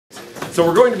So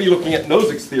we're going to be looking at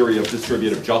Nozick's theory of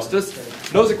distributive justice.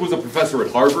 Nozick was a professor at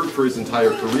Harvard for his entire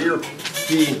career.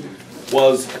 He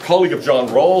was a colleague of John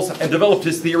Rawls and developed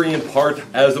his theory in part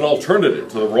as an alternative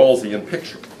to the Rawlsian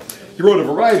picture. He wrote a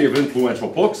variety of influential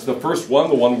books. The first one,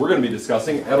 the one we're going to be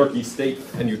discussing, Anarchy, State,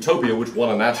 and Utopia, which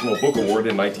won a National Book Award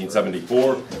in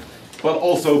 1974, but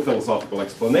also Philosophical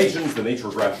Explanations, The Nature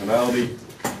of Rationality,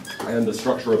 and The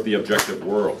Structure of the Objective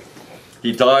World.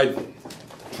 He died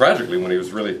tragically when he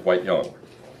was really quite young.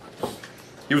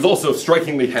 He was also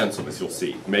strikingly handsome, as you'll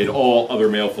see. Made all other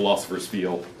male philosophers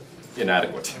feel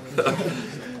inadequate.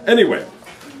 Anyway,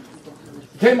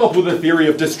 came up with a theory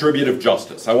of distributive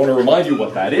justice. I want to remind you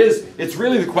what that is. It's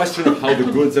really the question of how the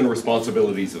goods and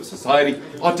responsibilities of society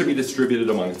ought to be distributed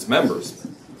among its members.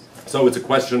 So it's a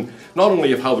question not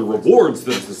only of how the rewards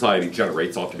that a society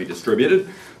generates ought to be distributed,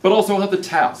 but also how the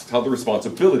tasks, how the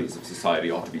responsibilities of society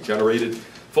ought to be generated.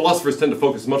 Philosophers tend to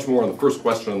focus much more on the first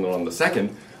question than on the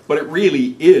second, but it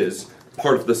really is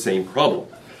part of the same problem.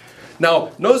 Now,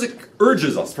 Nozick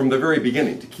urges us from the very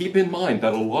beginning to keep in mind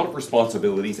that a lot of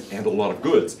responsibilities and a lot of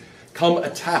goods come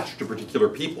attached to particular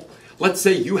people. Let's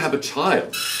say you have a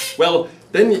child. Well,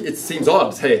 then it seems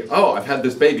odd to say, oh, I've had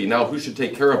this baby, now who should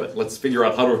take care of it? Let's figure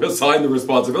out how to assign the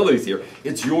responsibilities here.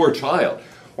 It's your child.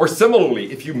 Or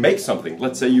similarly, if you make something,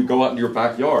 let's say you go out into your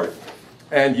backyard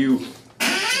and you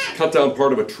cut down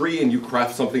part of a tree and you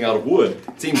craft something out of wood,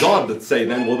 it seems odd to say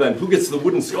then, well then, who gets the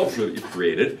wooden sculpture that you've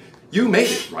created? You made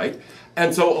it, right?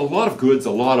 And so a lot of goods,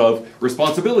 a lot of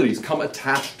responsibilities come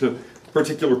attached to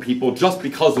particular people just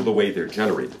because of the way they're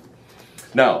generated.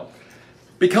 Now,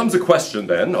 becomes a question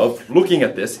then of looking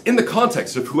at this in the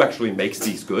context of who actually makes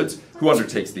these goods, who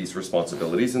undertakes these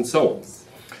responsibilities, and so on.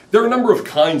 There are a number of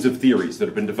kinds of theories that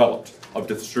have been developed of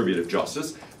distributive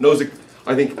justice. Nozick,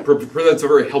 I think, presents a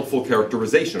very helpful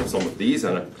characterization of some of these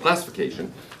and a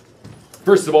classification.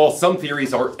 First of all, some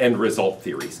theories are end-result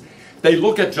theories. They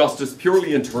look at justice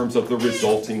purely in terms of the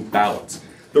resulting balance.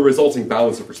 The resulting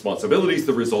balance of responsibilities,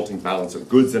 the resulting balance of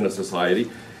goods in a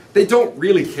society. They don't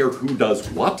really care who does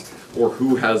what or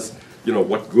who has,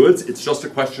 what goods. It's just a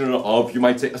question of, you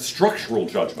might say, a structural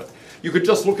judgment. You could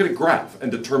just look at a graph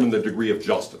and determine the degree of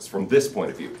justice from this point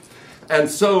of view. And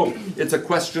so it's a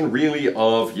question really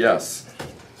of, yes,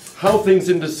 how things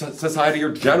in society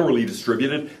are generally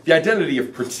distributed, the identity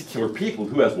of particular people,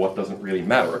 who has what doesn't really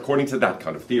matter, according to that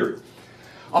kind of theory.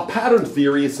 A pattern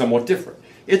theory is somewhat different.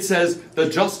 It says the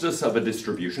justice of a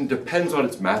distribution depends on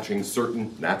its matching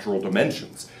certain natural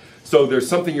dimensions. So there's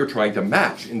something you're trying to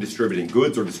match in distributing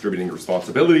goods or distributing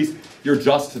responsibilities. You're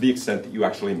just to the extent that you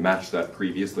actually match that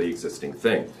previously existing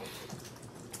thing.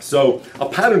 So a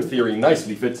pattern theory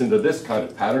nicely fits into this kind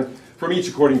of pattern, from each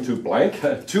according to blank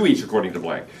to each according to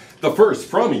blank. The first,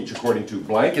 from each according to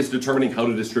blank, is determining how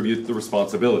to distribute the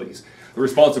responsibilities. The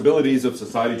responsibilities of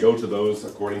society go to those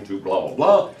according to blah, blah,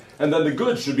 blah, and then the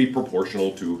goods should be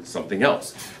proportional to something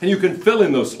else. And you can fill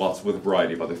in those slots with a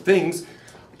variety of other things.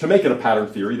 To make it a pattern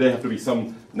theory, they have to be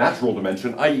some natural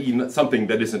dimension, i.e. something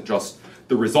that isn't just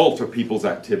the result of people's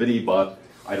activity, but,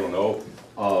 I don't know,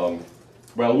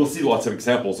 well, we'll see lots of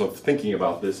examples of thinking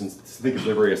about this and think of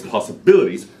the various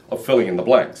possibilities of filling in the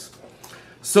blanks.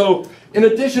 So, in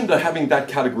addition to having that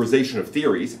categorization of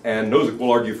theories, and Nozick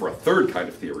will argue for a third kind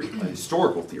of theory, a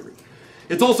historical theory,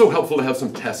 it's also helpful to have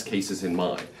some test cases in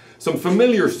mind, some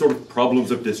familiar sort of problems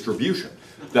of distribution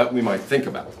that we might think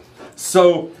about.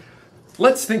 So,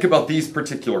 let's think about these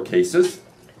particular cases.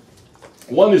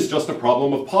 One is just a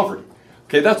problem of poverty.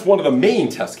 Okay, that's one of the main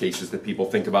test cases that people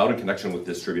think about in connection with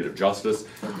distributive justice.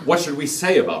 What should we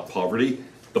say about poverty?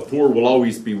 The poor will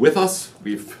always be with us,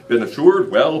 we've been assured.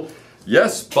 Well,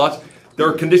 yes, but there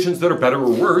are conditions that are better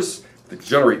or worse that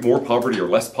generate more poverty or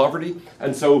less poverty,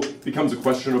 and so it becomes a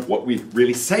question of what we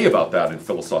really say about that in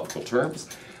philosophical terms.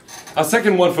 A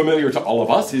second one familiar to all of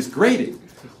us is grading.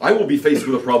 I will be faced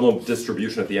with a problem of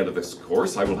distribution at the end of this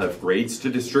course. I will have grades to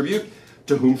distribute.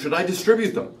 To whom should I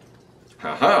distribute them?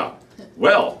 Ha-ha!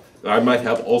 Well, I might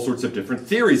have all sorts of different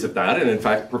theories of that, and in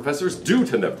fact, professors do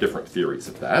tend to have different theories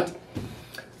of that.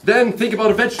 Then think about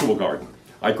a vegetable garden.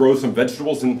 I grow some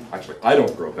vegetables, and actually, I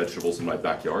don't grow vegetables in my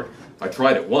backyard. I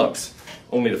tried it once,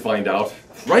 only to find out,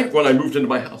 right when I moved into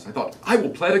my house, I thought, I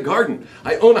will plant a garden.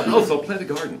 I own a house, I'll plant a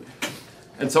garden.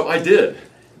 And so I did.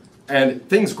 And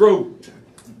things grew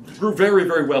very,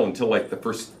 very well until like the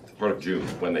first part of June,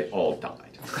 when they all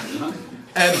died.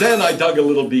 And then I dug a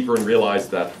little deeper and realized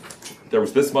that there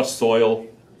was this much soil,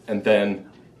 and then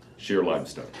sheer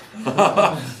limestone.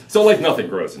 So like nothing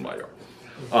grows in my yard.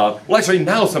 Well, actually,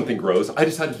 now something grows. I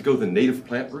decided to go the native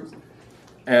plant route.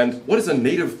 And what is a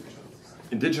native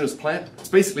indigenous plant? It's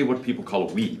basically what people call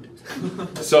a weed.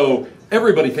 So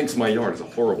Everybody thinks my yard is a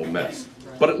horrible mess,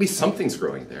 but at least something's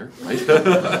growing there, right?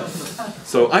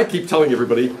 So I keep telling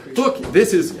everybody, look,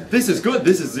 this is good,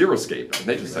 this is xeriscape. And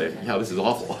they just say, yeah, this is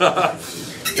awful.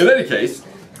 In any case,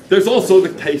 there's also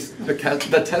the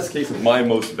test case of my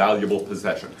most valuable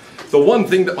possession. The one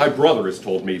thing that my brother has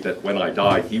told me that when I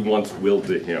die, he once willed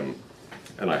to him.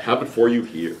 And I have it for you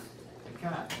here.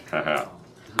 Haha.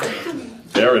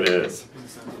 There it is.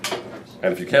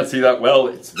 And if you can't see that well,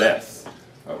 it's this.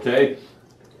 Okay?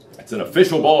 It's an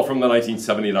official ball from the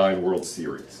 1979 World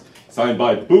Series. Signed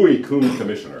by Bowie Kuhn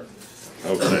Commissioner.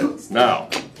 Okay. Now,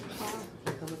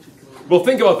 we'll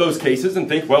think about those cases and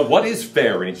think, well, what is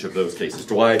fair in each of those cases?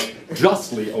 Do I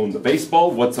justly own the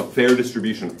baseball? What's a fair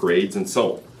distribution of grades and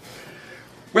so on?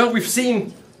 Well, we've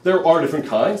seen there are different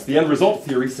kinds. The end result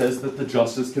theory says that the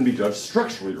justice can be judged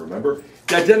structurally, remember?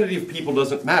 The identity of people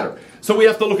doesn't matter. So we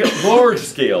have to look at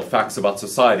large-scale facts about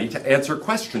society to answer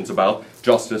questions about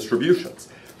just distributions.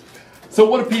 So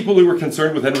what do people who are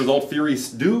concerned with end result theories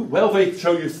do? Well, they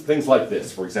show you things like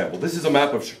this, for example. This is a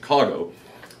map of Chicago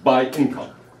by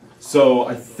income. So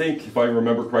I think, if I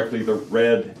remember correctly, the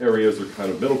red areas are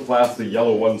kind of middle class, the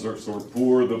yellow ones are sort of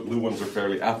poor, the blue ones are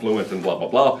fairly affluent, and blah, blah,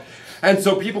 blah. And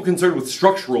so people concerned with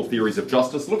structural theories of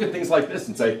justice look at things like this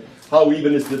and say, how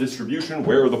even is the distribution?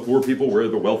 Where are the poor people? Where are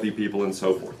the wealthy people? And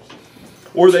so forth.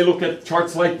 Or they look at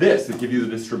charts like this that give you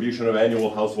the distribution of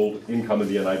annual household income in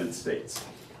the United States,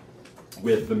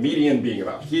 with the median being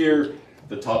about here,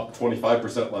 the top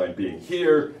 25% line being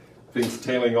here, things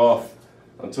tailing off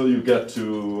until you get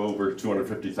to over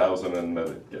 250,000, and then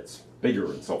it gets bigger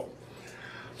and so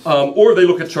on. Or they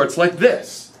look at charts like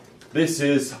this. This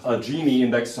is a Gini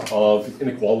index of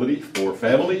inequality for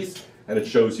families, and it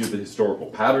shows you the historical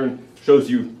pattern. Shows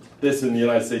you this in the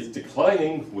United States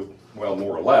declining, with, well,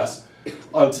 more or less,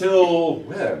 until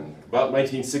when? About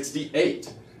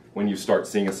 1968, when you start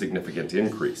seeing a significant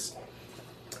increase.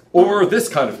 Or this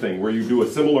kind of thing, where you do a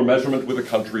similar measurement with the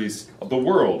countries of the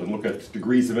world and look at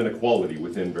degrees of inequality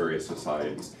within various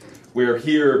societies. Where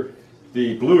here,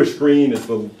 the bluish green is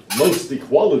the most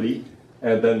equality,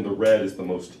 and then the red is the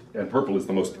most, and purple is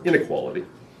the most inequality.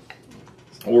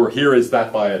 Or here is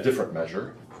that by a different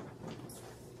measure.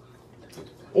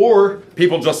 Or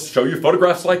people just show you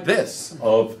photographs like this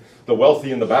of the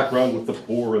wealthy in the background with the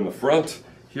poor in the front.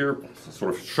 Here,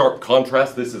 sort of sharp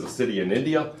contrast. This is a city in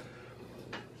India.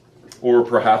 Or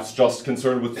perhaps just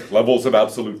concerned with levels of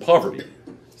absolute poverty,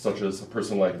 such as a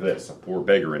person like this, a poor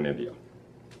beggar in India.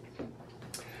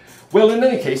 Well, in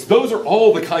any case, those are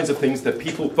all the kinds of things that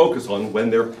people focus on when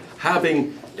they're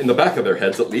having, in the back of their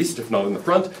heads at least, if not in the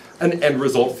front, an end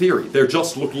result theory. They're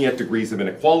just looking at degrees of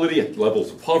inequality, at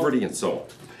levels of poverty, and so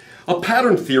on. A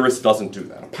pattern theorist doesn't do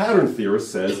that. A pattern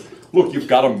theorist says, look, you've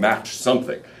got to match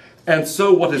something. And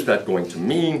so what is that going to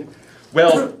mean?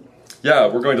 Well, yeah,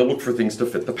 we're going to look for things to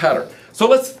fit the pattern. So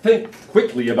let's think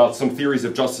quickly about some theories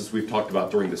of justice we've talked about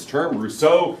during this term.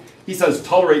 Rousseau, he says,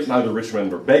 tolerate neither rich men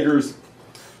nor beggars.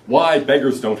 Why?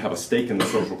 Beggars don't have a stake in the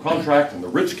social contract, and the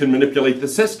rich can manipulate the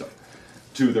system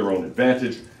to their own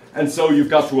advantage. And so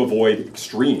you've got to avoid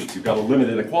extremes. You've got to limit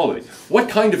inequality. What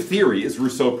kind of theory is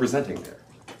Rousseau presenting there?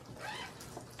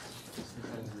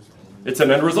 It's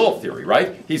an end result theory,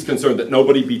 right? He's concerned that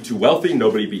nobody be too wealthy,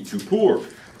 nobody be too poor.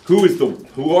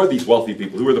 Who are these wealthy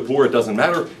people? Who are the poor? It doesn't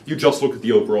matter. You just look at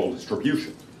the overall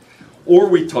distribution. Or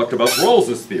we talked about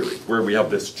Rawls's theory, where we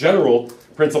have this general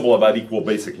principle about equal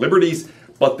basic liberties,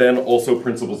 but then also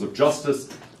principles of justice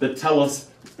that tell us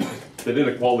that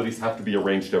inequalities have to be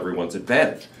arranged to everyone's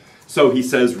advantage. So he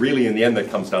says, really, in the end, that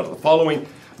comes down to the following: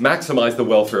 maximize the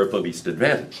welfare of the least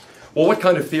advantaged. Well, what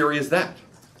kind of theory is that?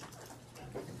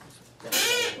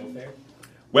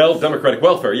 Well, democratic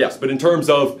welfare, yes, but in terms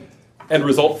of end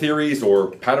result theories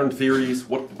or pattern theories,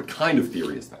 what kind of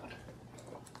theory is that?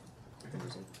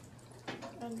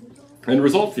 End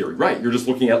result theory, right. You're just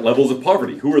looking at levels of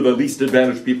poverty. Who are the least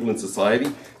advantaged people in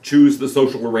society? Choose the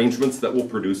social arrangements that will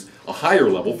produce a higher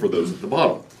level for those at the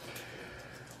bottom.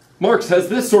 Marx has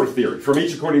this sort of theory: from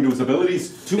each according to his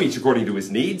abilities, to each according to his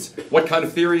needs. What kind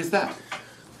of theory is that?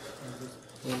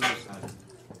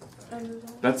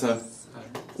 That's a...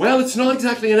 Well, it's not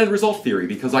exactly an end result theory,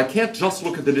 because I can't just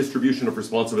look at the distribution of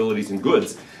responsibilities and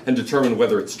goods and determine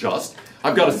whether it's just.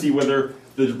 I've got to see whether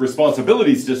the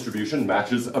responsibilities distribution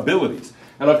matches abilities.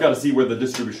 And I've got to see whether the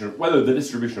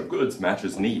distribution of goods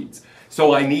matches needs.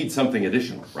 So I need something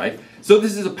additional, right? So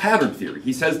this is a pattern theory.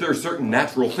 He says there are certain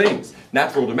natural things,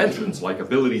 natural dimensions like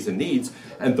abilities and needs,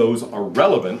 and those are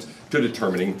relevant to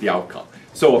determining the outcome.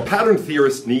 So a pattern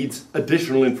theorist needs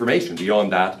additional information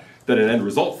beyond that an end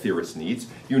result theorist needs.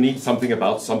 You need something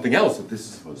about something else that this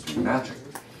is supposed to be matching.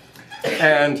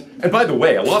 And by the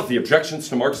way, a lot of the objections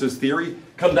to Marx's theory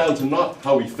come down to not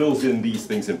how he fills in these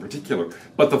things in particular,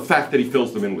 but the fact that he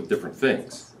fills them in with different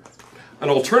things. An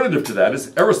alternative to that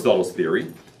is Aristotle's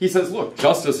theory. He says, look,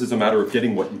 justice is a matter of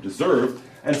getting what you deserve,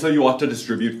 and so you ought to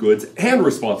distribute goods and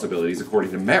responsibilities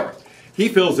according to merit. He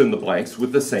fills in the blanks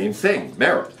with the same thing,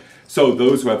 merit. So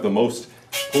those who have the most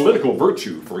political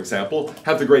virtue, for example,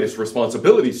 have the greatest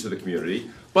responsibilities to the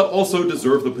community, but also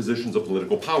deserve the positions of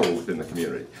political power within the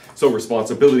community. So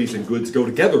responsibilities and goods go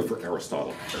together for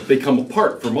Aristotle. They come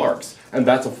apart for Marx, and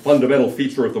that's a fundamental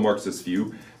feature of the Marxist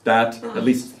view that, at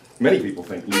least many people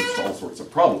think, leads to all sorts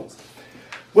of problems.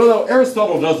 Well, now,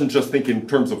 Aristotle doesn't just think in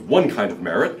terms of one kind of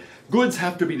merit. Goods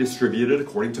have to be distributed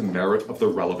according to merit of the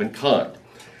relevant kind.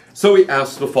 So he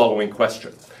asks the following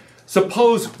question.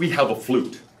 Suppose we have a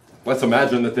flute. Let's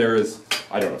imagine that there is,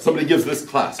 I don't know, somebody gives this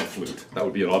class a flute. That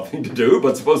would be an odd thing to do,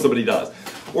 but suppose somebody does.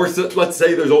 Or let's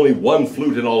say there's only one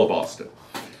flute in all of Austin.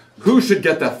 Who should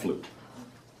get that flute?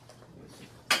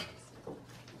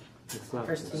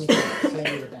 Person who can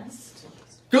play the best.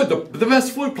 Good, the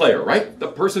best flute player, right? The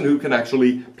person who can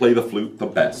actually play the flute the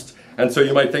best. And so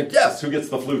you might think, yes, who gets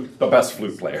the flute? The best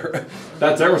flute player.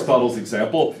 That's Aristotle's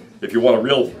example. If you want a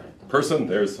real person,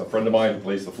 there's a friend of mine who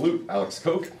plays the flute, Alex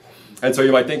Koch. And so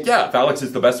you might think, yeah, if Alex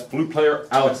is the best flute player,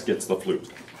 Alex gets the flute.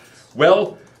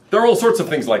 Well, there are all sorts of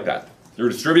things like that. You're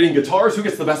distributing guitars. Who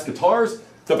gets the best guitars?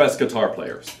 The best guitar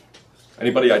players.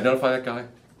 Anybody identify that guy?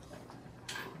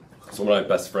 It's one of my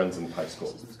best friends in high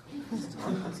school.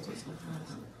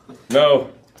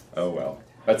 No? Oh well.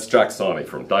 That's Jack Sawney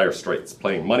from Dire Straits,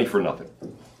 playing Money for Nothing.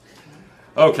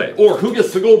 Okay, or who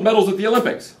gets the gold medals at the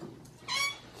Olympics?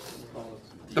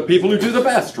 The people who do the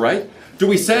best, right? Do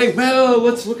we say, well,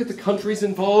 let's look at the countries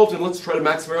involved and let's try to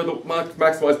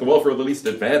maximize the welfare of the least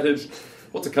advantaged?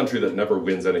 What's a country that never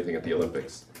wins anything at the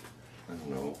Olympics? I don't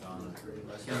know.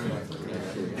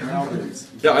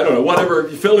 Yeah, I don't know. Whatever.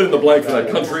 You fill in the blank for that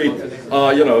country.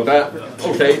 You know, that,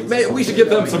 okay, we should give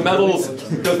them some medals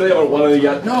because they haven't won any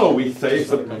yet. No, we say,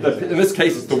 that in this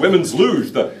case, it's the women's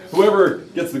luge. Whoever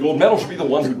gets the gold medal should be the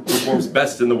one who performs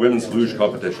best in the women's luge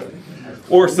competition.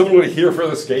 Or similarly here for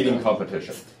the skating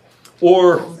competition.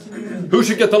 Or who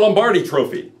should get the Lombardi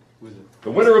trophy?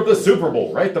 The winner of the Super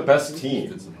Bowl, right? The best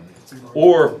team.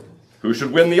 Or who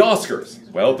should win the Oscars?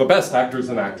 Well, the best actors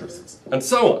and actresses, and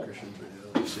so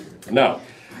on. Now,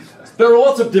 there are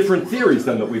lots of different theories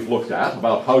then that we've looked at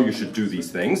about how you should do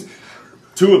these things.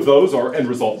 Two of those are end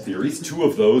result theories, two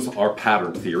of those are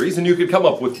pattern theories, and you could come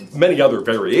up with many other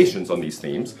variations on these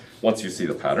themes once you see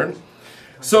the pattern.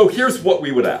 So here's what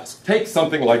we would ask. Take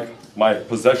something like my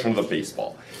possession of the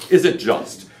baseball. Is it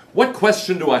just? What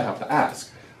question do I have to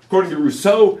ask? According to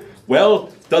Rousseau,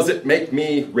 well, does it make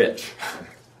me rich?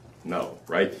 No,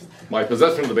 right? My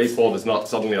possession of the baseball does not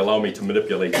suddenly allow me to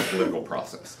manipulate the political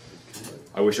process.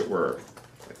 I wish it were.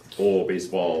 Oh,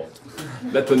 baseball,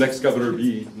 let the next governor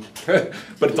be.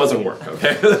 But it doesn't work,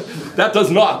 okay? That does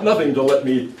nothing to let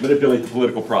me manipulate the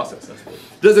political process.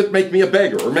 Does it make me a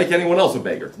beggar or make anyone else a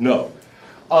beggar? No.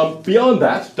 Beyond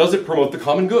that, does it promote the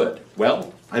common good?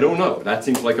 Well, I don't know. That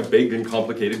seems like a big and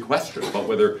complicated question about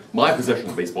whether my possession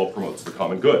of baseball promotes the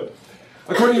common good.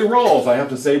 According to Rawls, I have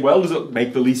to say, well, does it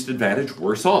make the least advantaged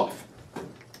worse off?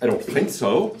 I don't think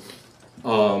so.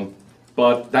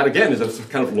 But that, again, is a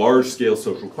kind of large-scale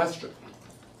social question.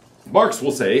 Marx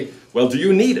will say, well, do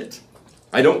you need it?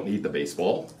 I don't need the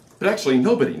baseball. But actually,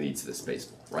 nobody needs this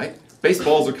baseball, right?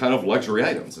 Baseballs are kind of luxury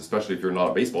items, especially if you're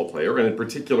not a baseball player. And in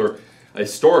particular, a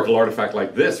historical artifact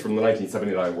like this from the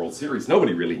 1979 World Series,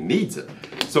 nobody really needs it.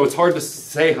 So it's hard to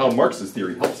say how Marx's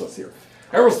theory helps us here.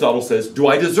 Aristotle says, do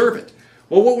I deserve it?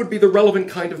 Well, what would be the relevant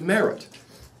kind of merit?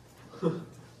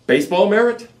 Baseball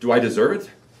merit? Do I deserve it?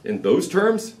 In those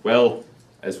terms? Well,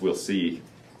 as we'll see,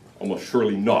 almost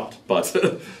surely not, but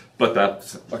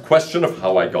that's a question of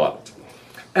how I got it.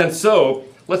 And so,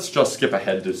 let's just skip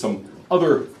ahead to some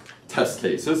other test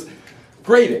cases.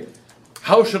 Grading.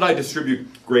 How should I distribute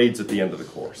grades at the end of the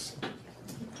course?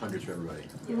 Hundreds for everybody.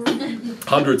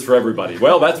 Hundreds for everybody.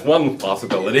 Well, that's one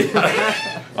possibility.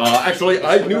 Actually,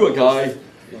 I knew a guy.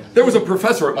 There was a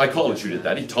professor at my college who did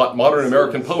that. He taught modern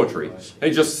American poetry. And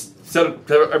he just said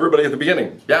to everybody at the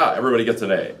beginning, yeah, everybody gets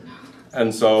an A.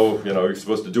 And so, you know, you're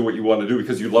supposed to do what you want to do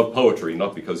because you love poetry,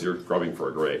 not because you're grubbing for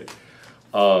a grade.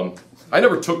 I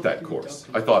never took that course.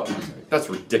 I thought, that's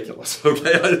ridiculous,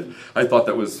 okay? I thought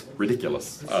that was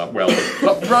ridiculous.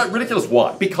 Ridiculous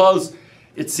why? Because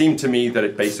it seemed to me that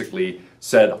it basically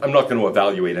said, I'm not going to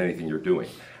evaluate anything you're doing.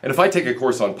 And if I take a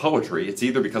course on poetry, it's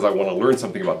either because I want to learn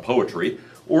something about poetry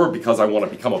or because I want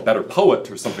to become a better poet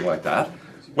or something like that.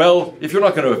 Well, if you're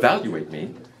not going to evaluate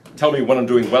me, tell me when I'm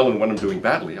doing well and when I'm doing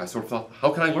badly, I sort of thought,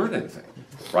 how can I learn anything,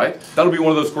 right? That'll be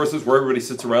one of those courses where everybody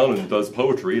sits around and does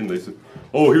poetry, and they say,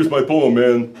 oh, here's my poem,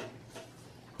 man.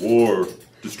 War,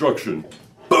 destruction,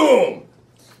 boom!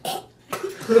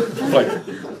 Like,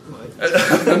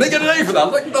 and they get an A for that.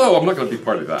 I'm like, no, I'm not going to be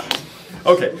part of that.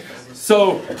 Okay,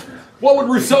 so what would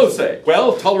Rousseau say?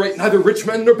 Well, tolerate neither rich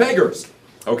men nor beggars.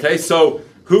 Okay, so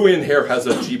who in here has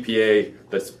a GPA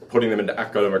that's putting them into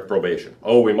academic probation?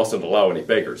 Oh, we mustn't allow any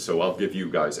beggars, so I'll give you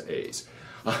guys A's.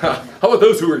 How about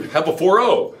those who have a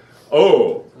 4.0?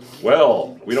 Oh,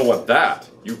 well, we don't want that.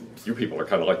 You people are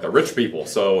kind of like the rich people,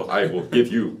 so I will give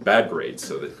you bad grades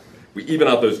so that we even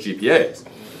out those GPAs.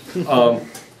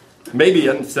 Maybe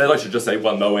instead I should just say,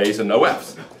 well, no A's and no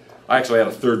F's. I actually had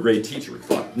a third grade teacher who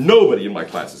thought, nobody in my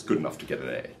class is good enough to get an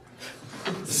A.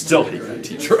 Still hate that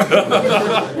teacher.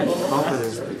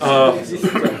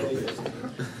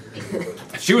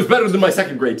 She was better than my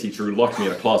second grade teacher who locked me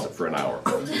in a closet for an hour.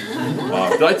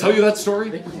 Did I tell you that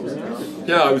story?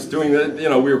 Yeah, I was doing that,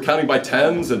 we were counting by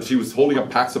tens, and she was holding up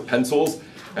packs of pencils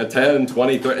at 10,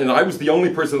 20, 30, and I was the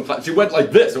only person in the class. She went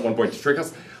like this at one point to trick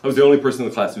us. I was the only person in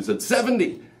the class who said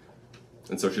 70.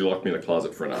 And so she locked me in a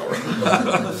closet for an hour.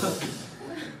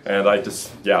 And I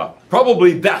just,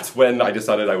 probably that's when I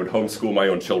decided I would homeschool my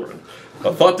own children.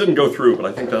 The thought didn't go through, but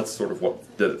I think that's sort of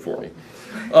what did it for me.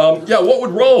 What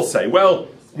would Rawls say? Well,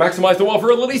 maximize the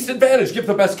welfare at the least advantage. Give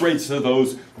the best grades to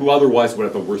those who otherwise would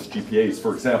have the worst GPAs,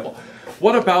 for example.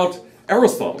 What about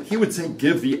Aristotle? He would say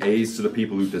give the A's to the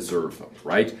people who deserve them,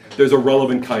 right? There's a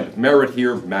relevant kind of merit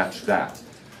here, match that.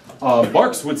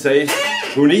 Marx would say,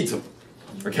 who needs them?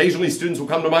 Occasionally students will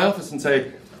come to my office and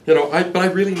say, but I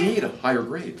really need a higher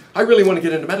grade. I really want to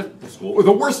get into medical school. Or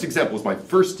the worst example was my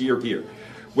first year here,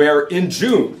 where in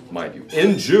June, mind you,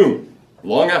 in June,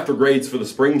 long after grades for the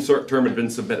spring term had been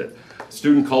submitted, a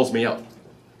student calls me up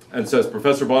and says,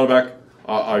 Professor Bonnebach,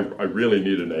 I really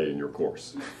need an A in your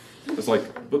course. It's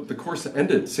like, but the course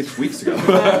ended 6 weeks ago,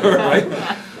 right?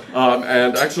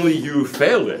 And actually you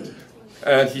failed it.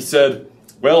 And he said,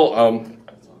 well,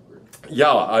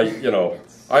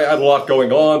 I had a lot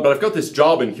going on, but I've got this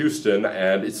job in Houston,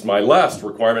 and it's my last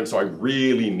requirement, so I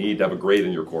really need to have a grade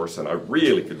in your course, and I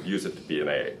really could use it to be an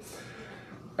A.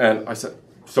 And I said,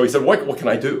 so he said, what can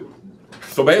I do?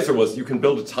 So my answer was, you can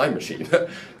build a time machine.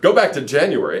 Go back to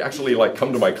January, actually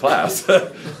come to my class,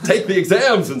 take the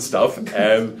exams and stuff,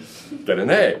 and get an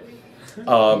A.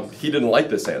 He didn't like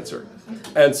this answer.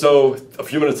 And so a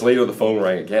few minutes later, the phone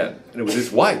rang again, and it was his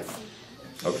wife,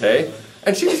 okay?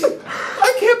 And she was like,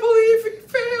 I can't believe he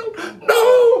failed.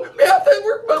 No,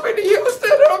 we're moving to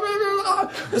Houston.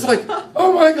 It's like,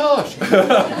 oh my gosh.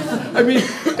 I mean,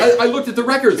 I looked at the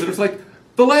records, and it was like,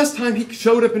 the last time he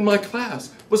showed up in my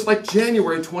class was like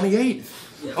January 28th.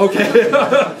 Okay?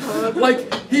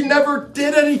 Like, he never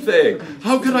did anything.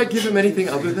 How could I give him anything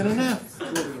other than an F?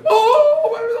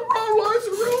 Oh, the wrong lines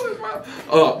are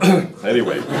ruined.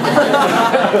 Anyway.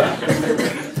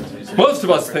 Most of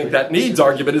us think that needs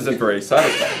argument isn't very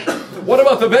satisfying. What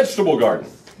about the vegetable garden?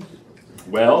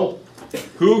 Well,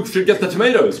 who should get the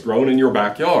tomatoes grown in your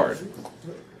backyard?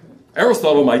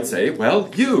 Aristotle might say, well,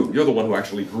 you're the one who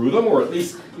actually grew them, or at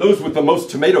least those with the most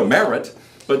tomato merit,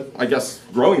 but I guess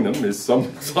growing them is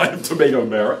some sign of tomato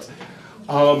merit.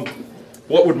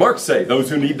 What would Marx say? Those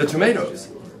who need the tomatoes.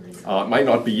 It might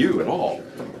not be you at all.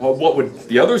 What would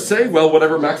the others say? Well,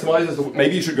 whatever maximizes,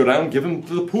 maybe you should go down and give them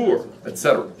to the poor,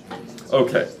 etc.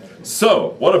 Okay,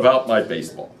 so what about my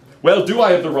baseball? Well, do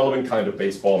I have the relevant kind of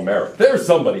baseball merit? There's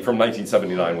somebody from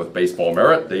 1979 with baseball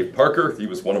merit, Dave Parker. He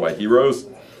was one of my heroes.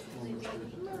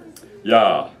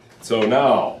 Yeah, so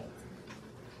now,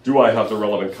 do I have the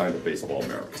relevant kind of baseball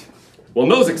merit? Well,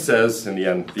 Nozick says, in the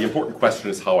end, the important question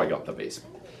is how I got the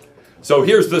baseball. So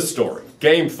here's this story.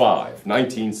 Game 5,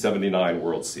 1979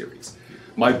 World Series.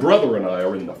 My brother and I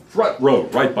are in the front row,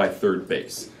 right by third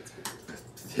base.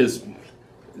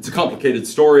 It's a complicated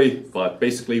story, but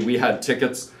basically we had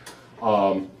tickets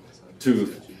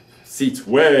to seats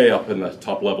way up in the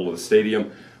top level of the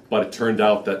stadium, but it turned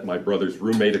out that my brother's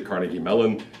roommate at Carnegie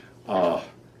Mellon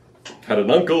had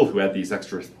an uncle who had these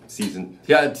extra season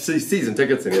tickets,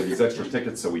 and he had these extra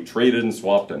tickets, so we traded and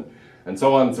swapped and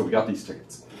so on, so we got these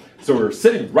tickets. So we were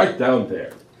sitting right down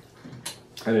there.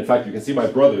 And in fact, you can see my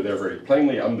brother there very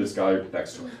plainly. I'm this guy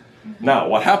next to him. Now,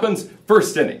 what happens?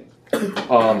 First inning.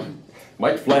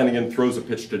 Mike Flanagan throws a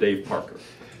pitch to Dave Parker.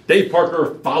 Dave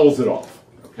Parker fouls it off.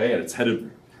 Okay, and it's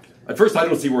headed... At first, I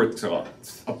don't see where it's going.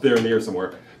 It's up there in the air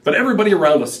somewhere. But everybody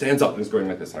around us stands up and is going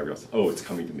like this. And I realize, oh, it's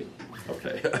coming to me.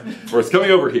 Okay. Or it's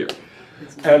coming over here.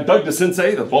 And Doug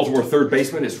DeCinces, the Baltimore third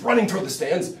baseman, is running toward the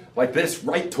stands like this,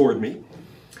 right toward me.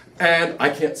 and I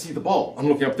can't see the ball. I'm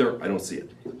looking up there, I don't see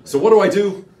it. So what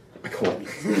do? I go on.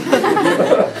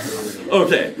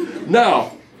 Okay,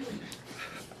 now,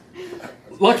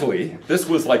 luckily, this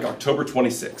was like October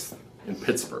 26th in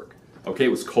Pittsburgh. Okay,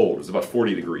 it was cold, it was about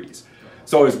 40 degrees.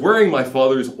 So I was wearing my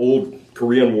father's old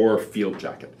Korean War field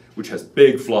jacket, which has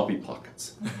big floppy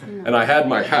pockets. And I had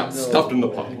my hat stuffed in the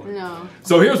pocket.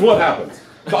 So here's what happens.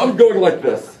 So I'm going like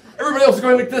this. Everybody else is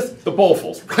going like this. The ball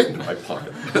falls right into my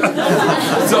pocket.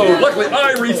 So luckily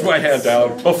I reach my hand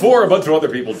down before a bunch of other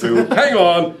people do. Hang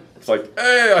on. It's like,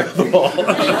 hey, I got the ball.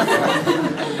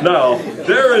 Now,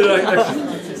 there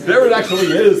it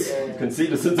actually is. You can see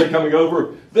the sensei coming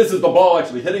over. This is the ball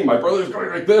actually hitting. My brother's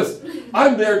going like this.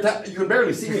 I'm there. You can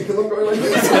barely see me because I'm going like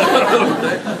this.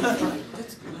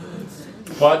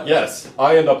 But yes,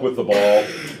 I end up with the ball.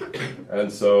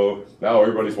 And so now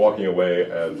everybody's walking away,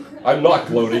 and I'm not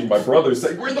gloating. My brother's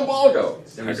saying, where'd the ball go?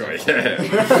 And I'm going, yeah.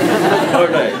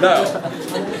 Okay, now.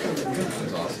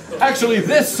 Actually,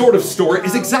 this sort of story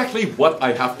is exactly what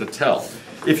I have to tell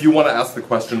if you want to ask the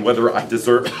question whether I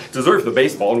deserve the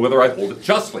baseball and whether I hold it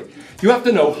justly. You have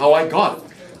to know how I got it.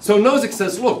 So Nozick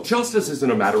says, look, justice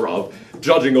isn't a matter of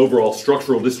judging overall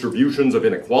structural distributions of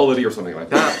inequality or something like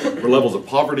that, or levels of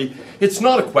poverty. It's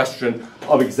not a question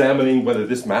of examining whether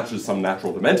this matches some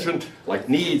natural dimension, like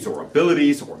needs or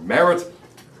abilities or merit.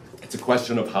 It's a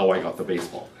question of how I got the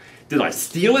baseball. Did I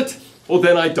steal it? Well,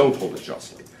 then I don't hold it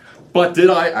justly. But did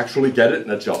I actually get it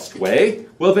in a just way?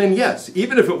 Well then yes,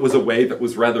 even if it was a way that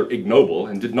was rather ignoble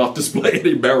and did not display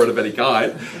any merit of any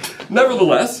kind.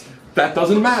 Nevertheless, that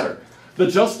doesn't matter. The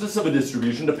justice of a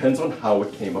distribution depends on how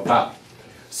it came about.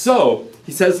 So,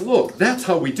 he says, look, that's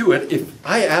how we do it. If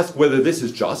I ask whether this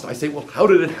is just, I say, well, how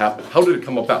did it happen? How did it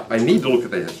come about? I need to look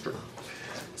at the history.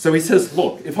 So he says,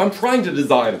 look, if I'm trying to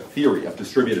design a theory of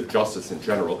distributive justice in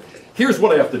general, here's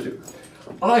what I have to do.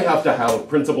 I have to have a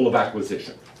principle of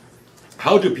acquisition.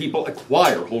 How do people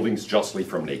acquire holdings justly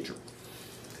from nature?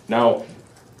 Now,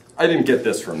 I didn't get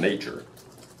this from nature,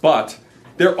 but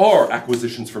there are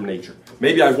acquisitions from nature.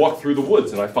 Maybe I walk through the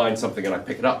woods and I find something and I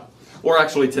pick it up. Or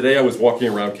actually today I was walking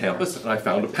around campus and I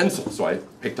found a pencil, so I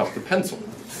picked up the pencil.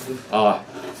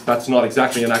 That's not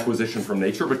exactly an acquisition from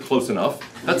nature, but close enough.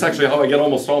 That's actually how I get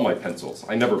almost all my pencils.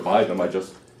 I never buy them, I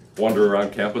just wander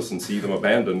around campus and see them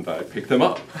abandoned, I pick them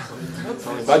up.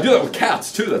 I do that with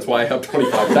cats too, that's why I have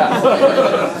 25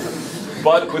 cats.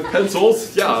 But with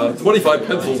pencils, yeah, 25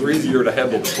 pencils are easier to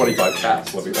handle than 25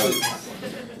 cats, let me tell you.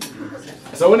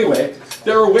 So anyway,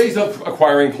 there are ways of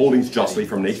acquiring holdings justly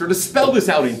from nature. To spell this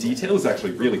out in detail is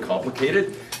actually really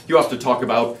complicated. You have to talk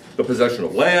about the possession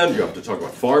of land, you have to talk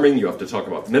about farming, you have to talk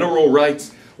about mineral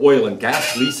rights, oil and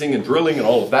gas leasing and drilling and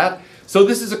all of that. So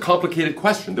this is a complicated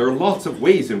question. There are lots of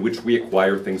ways in which we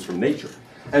acquire things from nature.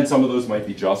 And some of those might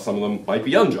be just, some of them might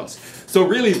be unjust. So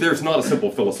really there's not a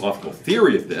simple philosophical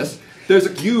theory of this. There's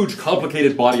a huge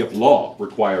complicated body of law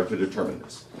required to determine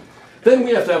this. Then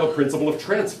we have to have a principle of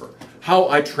transfer. How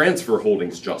I transfer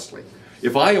holdings justly.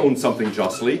 If I own something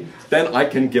justly, then I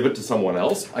can give it to someone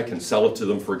else. I can sell it to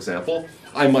them, for example.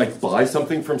 I might buy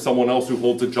something from someone else who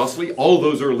holds it justly. All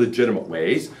those are legitimate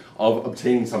ways of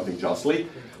obtaining something justly.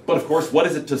 But of course, what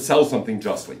is it to sell something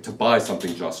justly, to buy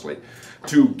something justly,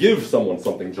 to give someone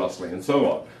something justly, and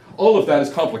so on? All of that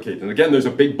is complicated. And again, there's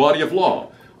a big body of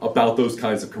law about those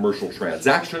kinds of commercial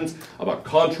transactions, about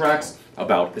contracts,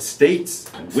 about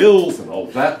estates and wills and all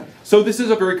of that. So this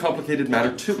is a very complicated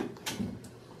matter too.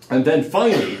 And then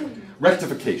finally,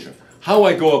 rectification. How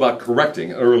I go about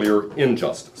correcting earlier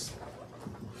injustice.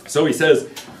 So he says,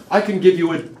 I can give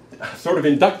you a sort of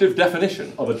inductive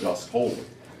definition of a just holding.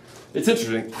 It's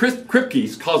interesting.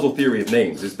 Kripke's causal theory of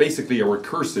names is basically a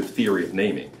recursive theory of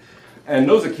naming. And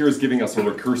Nozick here is giving us a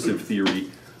recursive theory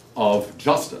of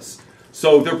justice.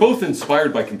 So they're both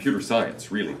inspired by computer science,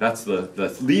 really. That's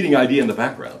the leading idea in the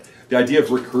background. The idea of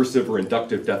recursive or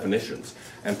inductive definitions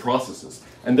and processes.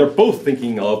 And they're both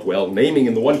thinking of, well, naming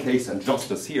in the one case and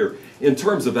justice here in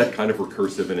terms of that kind of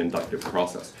recursive and inductive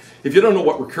process. If you don't know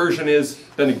what recursion is,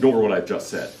 then ignore what I've just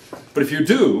said. But if you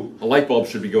do, a light bulb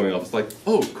should be going off. It's like,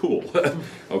 oh, cool.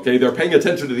 Okay, they're paying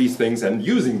attention to these things and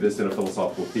using this in a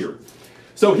philosophical theory.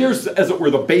 So here's, as it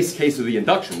were, the base case of the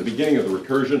induction, the beginning of the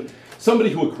recursion.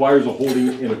 Somebody who acquires a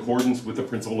holding in accordance with the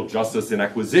principle of justice in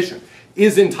acquisition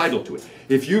is entitled to it.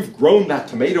 If you've grown that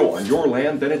tomato on your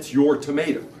land, then it's your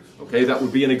tomato. Okay, that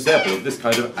would be an example of this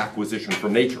kind of acquisition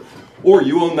from nature. Or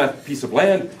you own that piece of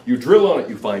land, you drill on it,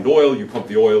 you find oil, you pump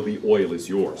the oil is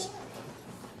yours.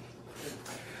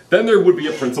 Then there would be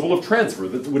a principle of transfer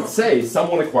that would say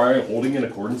someone acquiring a holding in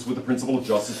accordance with the principle of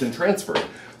justice in transfer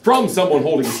from someone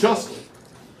holding it justly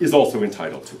is also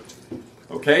entitled to it.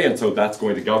 Okay, and so that's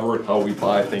going to govern how we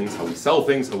buy things, how we sell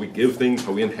things, how we give things,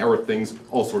 how we inherit things,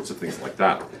 all sorts of things like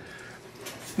that.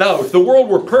 Now, if the world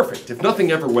were perfect, if nothing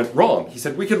ever went wrong, he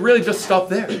said we could really just stop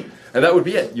there. And that would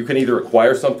be it. You can either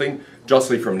acquire something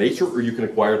justly from nature, or you can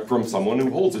acquire it from someone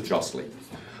who holds it justly.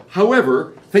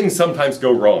 However, things sometimes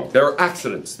go wrong. There are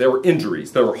accidents, there are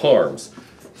injuries, there are harms.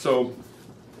 So,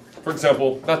 for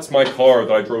example, that's my car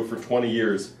that I drove for 20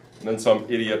 years, and then some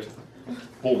idiot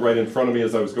pulled right in front of me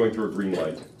as I was going through a green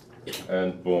light.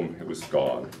 And boom, it was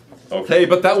gone. Okay,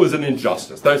 but that was an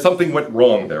injustice. Something went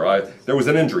wrong there. There was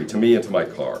an injury to me and to my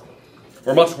car.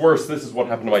 Or much worse, this is what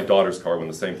happened to my daughter's car when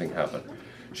the same thing happened.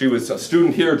 She was a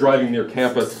student here driving near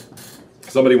campus.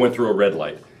 Somebody went through a red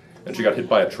light, and she got hit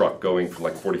by a truck going for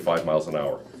like 45 miles an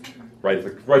hour. Right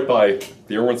by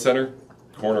the Irwin Center,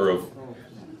 corner of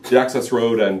the Access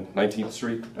Road and 19th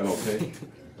Street, MLK.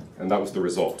 And that was the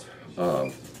result.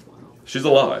 She's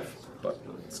alive, but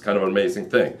it's kind of an amazing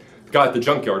thing. The guy at the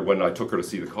junkyard, when I took her to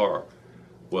see the car,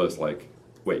 was like,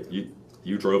 wait,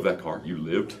 you drove that car? You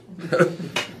lived?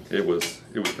 It was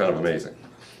kind of amazing.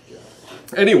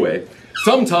 Anyway,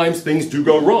 sometimes things do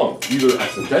go wrong, either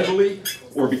accidentally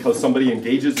or because somebody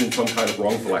engages in some kind of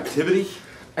wrongful activity.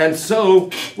 And so,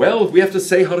 well, we have to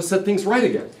say how to set things right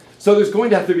again. So there's going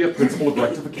to have to be a principle of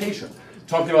rectification.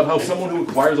 Talking about how someone who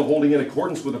acquires a holding in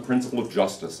accordance with the principle of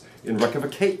justice in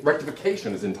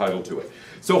rectification is entitled to it.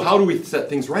 So how do we set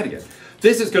things right again?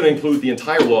 This is going to include the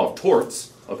entire law of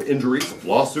torts, of injuries, of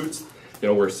lawsuits,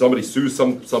 where somebody sues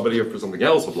somebody for something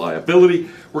else, of liability.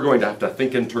 We're going to have to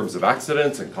think in terms of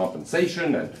accidents and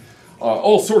compensation and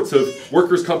all sorts of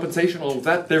workers' compensation, all of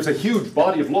that. There's a huge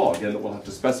body of law, again, that we'll have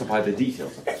to specify the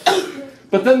details of.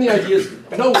 But then the idea is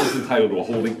no one is entitled to a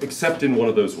holding except in one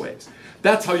of those ways.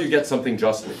 That's how you get something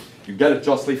justly. You get it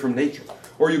justly from nature,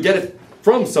 or you get it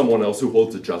from someone else who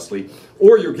holds it justly,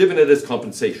 or you're given it as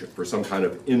compensation for some kind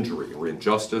of injury or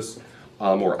injustice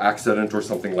or accident or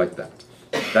something like that.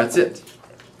 That's it.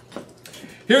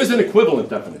 Here's an equivalent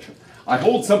definition. I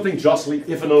hold something justly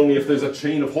if and only if there's a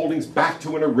chain of holdings back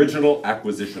to an original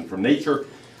acquisition from nature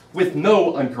with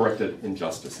no uncorrected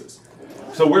injustices.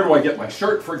 So where do I get my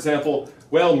shirt, for example?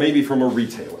 Well, maybe from a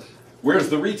retailer. Where does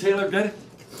the retailer get it?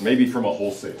 Maybe from a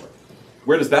wholesaler.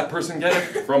 Where does that person get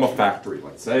it? From a factory,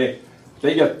 let's say.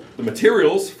 They get the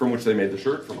materials from which they made the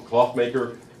shirt from a cloth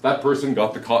maker. That person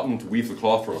got the cotton to weave the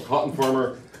cloth from a cotton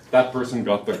farmer. That person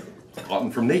got the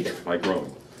cotton from nature by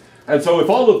growing. And so if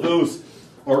all of those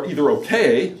are either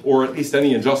okay, or at least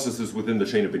any injustices within the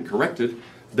chain have been corrected,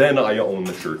 then I own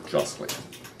the shirt justly.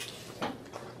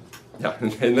 Yeah,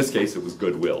 in this case it was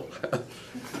Goodwill,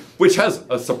 which has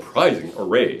a surprising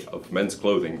array of men's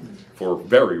clothing for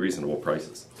very reasonable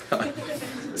prices.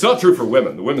 It's not true for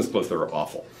women. The women's clothes there are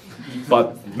awful.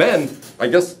 But men, I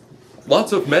guess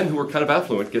lots of men who are kind of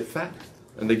affluent get fat,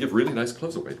 and they give really nice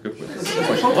clothes away. Goodwill. It's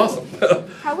like awesome.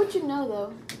 How would you know,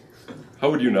 though?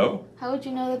 How would you know? How would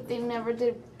you know that they never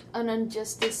did an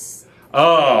injustice?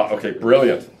 Ah, okay,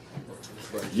 brilliant.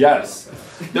 Yes.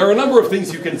 There are a number of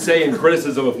things you can say in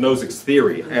criticism of Nozick's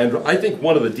theory, and I think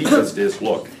one of the deepest is,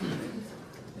 look,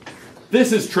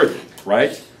 this is tricky,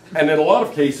 right? And in a lot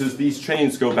of cases, these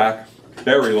chains go back a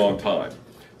very long time.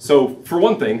 So, for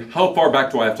one thing, how far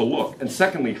back do I have to look? And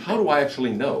secondly, how do I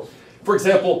actually know? For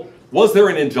example, was there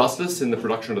an injustice in the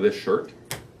production of this shirt?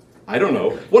 I don't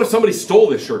know. What if somebody stole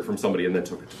this shirt from somebody and then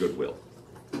took it to Goodwill?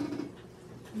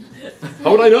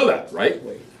 How would I know that, right?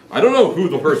 I don't know who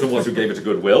the person was who gave it to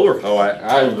Goodwill, or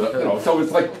how so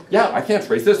it's like, yeah, I can't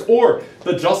trace this. Or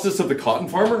the justice of the cotton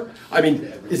farmer. I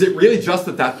mean, is it really just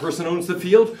that that person owns the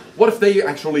field? What if they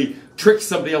actually tricked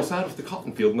somebody else out of the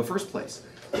cotton field in the first place?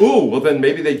 Ooh, well then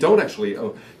maybe they don't actually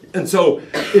own. And so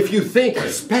if you think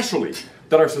especially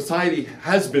that our society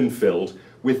has been filled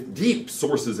with deep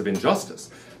sources of injustice,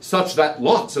 such that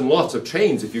lots and lots of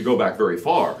chains, if you go back very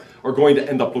far, are going to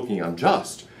end up looking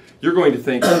unjust, you're going to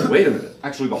think, oh, wait a minute,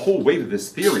 actually the whole weight of this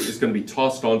theory is going to be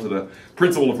tossed onto the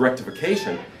principle of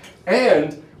rectification,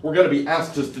 and we're going to be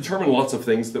asked to determine lots of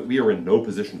things that we are in no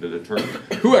position to determine.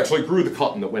 Who actually grew the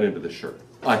cotton that went into this shirt?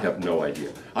 I have no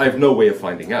idea. I have no way of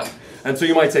finding out. And so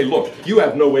you might say, look, you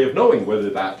have no way of knowing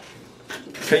whether that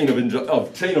chain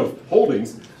of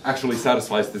holdings actually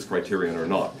satisfies this criterion or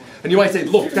not. And you might say,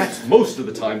 look, that's most of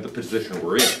the time the position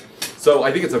we're in. So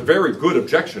I think it's a very good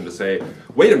objection to say,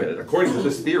 wait a minute, according to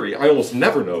this theory, I almost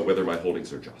never know whether my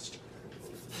holdings are just.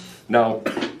 Now,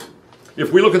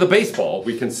 if we look at the baseball,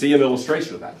 we can see an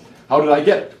illustration of that. How did I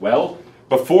get it? Well,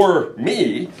 before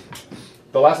me,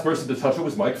 the last person to touch it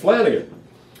was Mike Flanagan.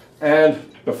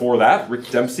 And before that, Rick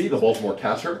Dempsey, the Baltimore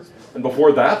catcher. And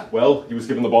before that, well, he was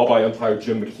given the ball by umpire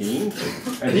Jim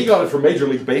McKean. And he got it from Major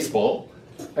League Baseball.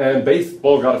 and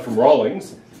baseball got it from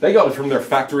Rawlings. They got it from their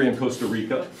factory in Costa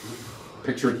Rica,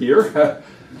 pictured here.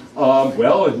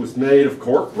 Well, it was made of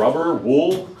cork, rubber,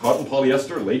 wool, cotton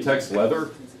polyester, latex,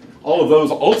 leather. All of those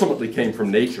ultimately came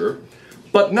from nature.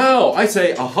 But now I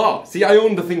say, aha, see, I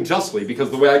own the thing justly because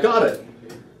of the way I got it.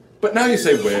 But now you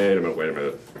say, wait a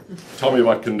minute. Tell me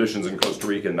about conditions in Costa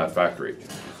Rica in that factory.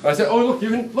 And I say, oh, look, you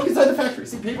can look inside the factory.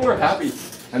 See, people are happy,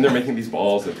 and they're making these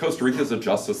balls, and Costa Rica is a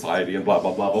just society, and blah,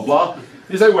 blah, blah, blah, blah.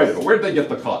 You say, wait a minute, where'd they get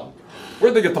the cotton?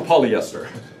 Where'd they get the polyester?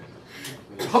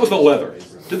 How about the leather?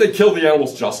 Did they kill the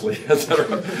animals justly,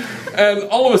 etc.? And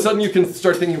all of a sudden you can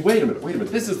start thinking, wait a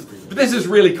minute, this is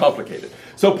really complicated.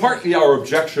 So partly our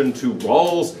objection to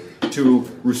Rawls, to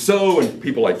Rousseau and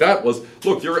people like that was,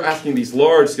 look, you're asking these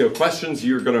large-scale questions,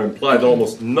 you're going to imply that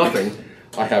almost nothing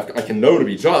I can know to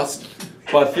be just,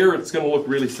 but here it's going to look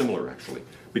really similar, actually.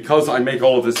 Because I make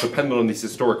all of this dependent on these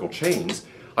historical chains,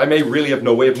 I may really have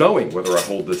no way of knowing whether I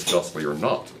hold this justly or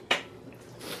not.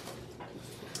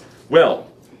 Well,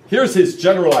 here's his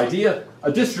general idea.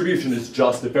 A distribution is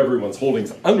just if everyone's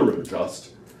holdings under it are just.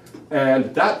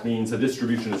 And that means a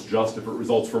distribution is just if it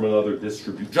results from another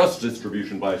just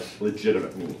distribution by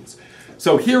legitimate means.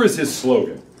 So here is his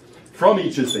slogan. From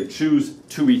each as they choose,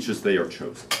 to each as they are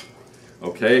chosen.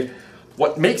 Okay?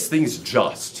 What makes things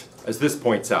just, as this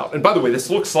points out, and by the way, this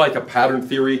looks like a pattern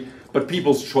theory, but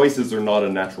people's choices are not a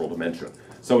natural dimension.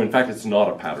 So in fact, it's not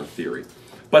a pattern theory.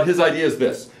 But his idea is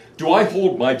this. Do I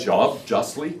hold my job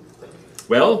justly?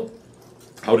 Well,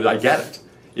 how did I get it?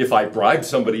 If I bribed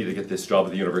somebody to get this job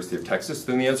at the University of Texas,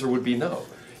 then the answer would be no.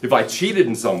 If I cheated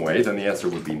in some way, then the answer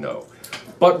would be no.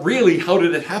 But really, how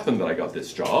did it happen that I got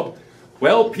this job?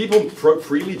 Well, people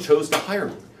freely chose to hire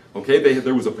me. Okay,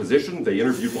 there was a position, they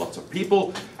interviewed lots of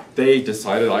people, they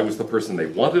decided I was the person they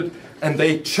wanted, and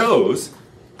they chose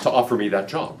to offer me that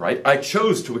job, right? I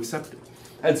chose to accept it.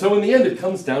 And so in the end, it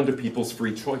comes down to people's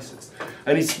free choices.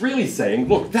 And he's really saying,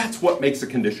 look, that's what makes a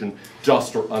condition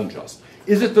just or unjust.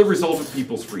 Is it the result of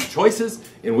people's free choices,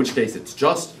 in which case it's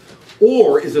just,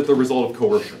 or is it the result of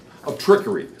coercion, of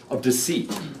trickery, of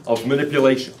deceit, of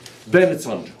manipulation? Then it's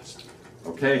unjust,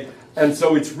 okay? And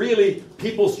so it's really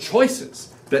people's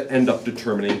choices that end up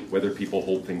determining whether people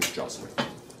hold things justly.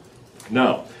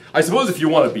 Now, I suppose if you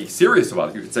want to be serious about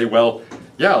it, you could say, well,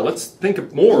 yeah, let's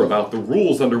think more about the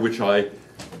rules under which I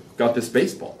got this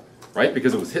baseball, right?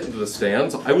 Because it was hit into the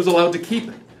stands, I was allowed to keep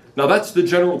it. Now that's the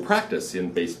general practice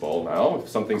in baseball now. If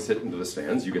something's hit into the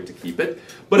stands, you get to keep it.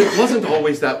 But it wasn't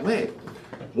always that way.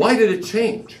 Why did it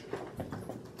change?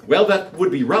 Well, that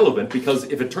would be relevant because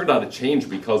if it turned out to change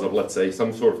because of, let's say,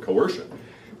 some sort of coercion,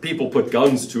 people put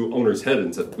guns to owner's head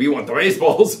and said, we want the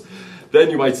baseballs, then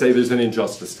you might say there's an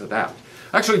injustice to that.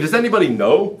 Actually, does anybody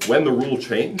know when the rule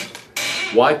changed?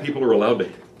 Why people are allowed to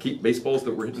keep baseballs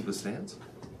that were hit into the stands?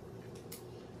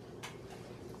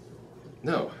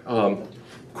 No.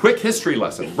 Quick history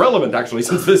lesson. Relevant, actually,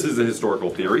 since this is a historical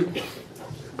theory.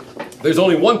 There's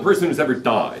only one person who's ever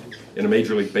died in a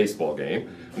Major League Baseball game,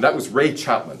 and that was Ray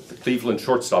Chapman, the Cleveland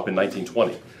shortstop in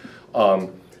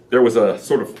 1920. There was a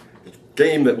sort of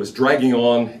game that was dragging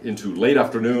on into late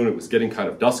afternoon. It was getting kind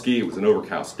of dusky. It was an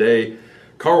overcast day.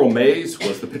 Carl Mays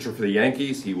was the pitcher for the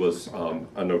Yankees. He was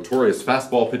a notorious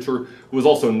fastball pitcher who was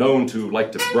also known to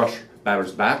like to brush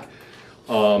batters back.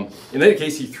 In any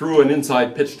case, he threw an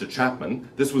inside pitch to Chapman.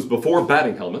 This was before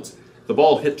batting helmets. The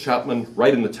ball hit Chapman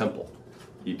right in the temple.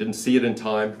 He didn't see it in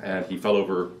time, and he fell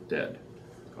over dead.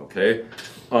 Okay?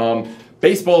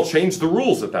 Baseball changed the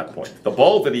rules at that point. The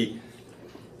ball that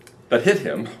hit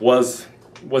him was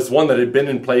one that had been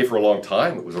in play for a long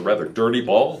time. It was a rather dirty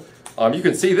ball. You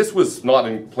can see this was not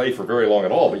in play for very long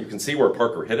at all, but you can see where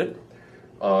Parker hit it.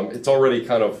 It's already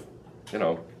kind of,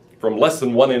 from less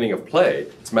than 1 inning of play,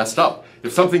 it's messed up.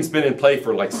 If something's been in play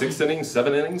for like 6 innings,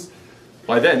 7 innings,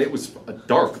 by then it was a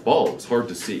dark ball. It was hard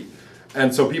to see.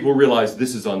 And so people realized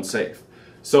this is unsafe.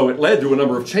 So it led to a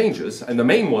number of changes, and the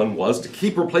main one was to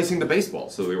keep replacing the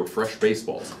baseballs, so they were fresh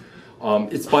baseballs.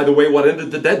 It's, by the way, what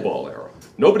ended the dead ball era.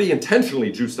 Nobody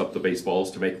intentionally juiced up the baseballs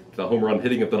to make the home run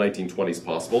hitting of the 1920s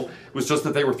possible. It was just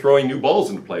that they were throwing new balls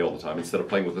into play all the time instead of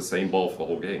playing with the same ball for the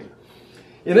whole game.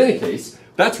 In any case,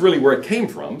 that's really where it came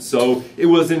from. So it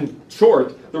was, in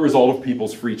short, the result of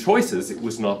people's free choices. It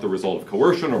was not the result of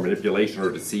coercion or manipulation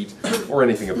or deceit or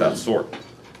anything of that sort.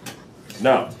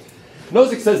 Now,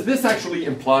 Nozick says this actually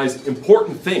implies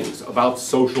important things about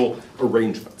social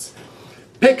arrangements.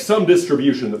 Pick some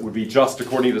distribution that would be just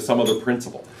according to some other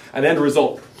principle, an end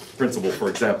result principle, for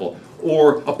example,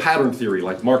 or a pattern theory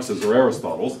like Marx's or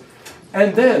Aristotle's.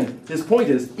 And then his point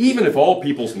is, even if all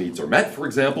people's needs are met, for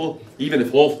example, even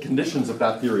if all conditions of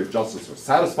that theory of justice are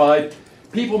satisfied,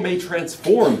 people may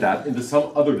transform that into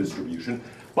some other distribution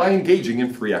by engaging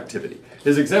in free activity.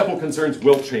 His example concerns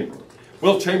Wilt Chamberlain.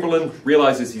 Wilt Chamberlain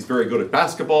realizes he's very good at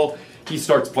basketball. He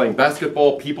starts playing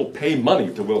basketball. People pay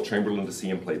money to Wilt Chamberlain to see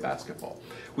him play basketball.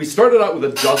 We started out with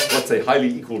a just, let's say,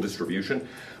 highly equal distribution.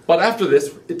 But after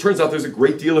this, it turns out there's a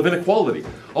great deal of inequality.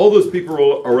 All those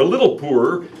people are a little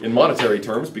poorer in monetary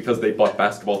terms because they bought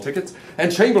basketball tickets.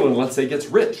 And Chamberlain, let's say, gets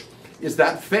rich. Is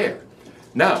that fair?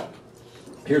 Now,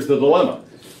 here's the dilemma.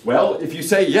 Well, if you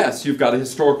say yes, you've got a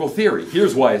historical theory.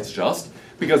 Here's why it's just.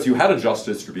 Because you had a just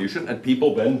distribution, and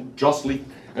people then justly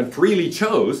and freely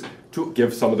chose to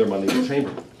give some of their money to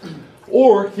Chamberlain.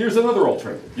 Or here's another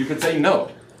alternative. You could say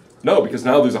no. No, because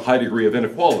now there's a high degree of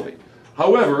inequality.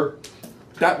 However,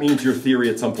 that means your theory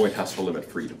at some point has to limit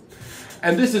freedom.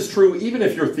 And this is true even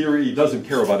if your theory doesn't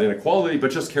care about inequality,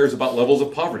 but just cares about levels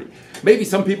of poverty. Maybe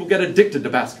some people get addicted to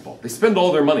basketball. They spend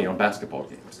all their money on basketball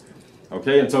games.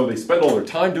 Okay, and so they spend all their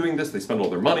time doing this, they spend all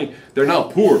their money. They're now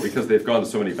poor because they've gone to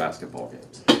so many basketball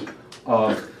games.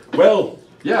 Well,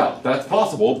 yeah, that's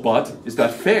possible, but is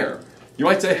that fair? You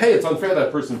might say, hey, it's unfair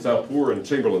that person's now poor and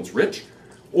Chamberlain's rich.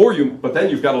 But then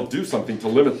you've got to do something to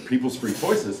limit people's free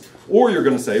choices. Or you're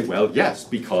going to say, well, yes,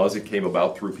 because it came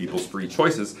about through people's free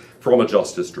choices from a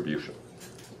just distribution.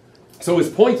 So his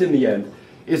point in the end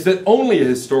is that only a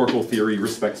historical theory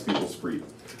respects people's freedom.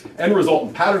 End result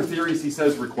in pattern theories, he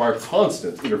says, require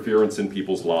constant interference in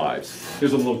people's lives.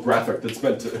 Here's a little graphic that's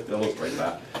meant to illustrate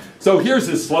that. So here's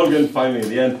his slogan, finally in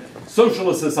the end.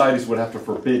 Socialist societies would have to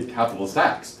forbid capitalist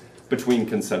acts between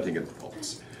consenting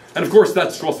adults. And of course,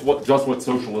 that's just what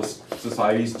socialist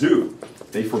societies do.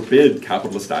 They forbid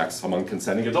capitalist acts among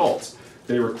consenting adults.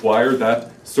 They require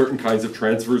that certain kinds of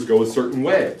transfers go a certain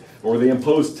way. Or they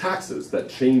impose taxes that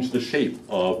change the shape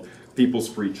of people's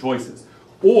free choices.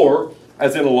 Or,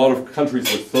 as in a lot of countries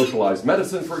with socialized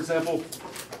medicine, for example,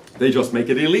 they just make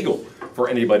it illegal for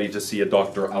anybody to see a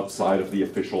doctor outside of the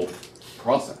official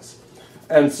process.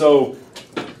 And so,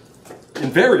 in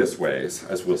various ways,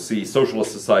 as we'll see,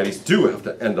 socialist societies do have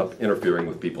to end up interfering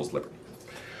with people's liberty.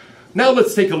 Now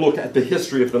let's take a look at the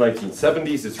history of the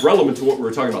 1970s. It's relevant to what we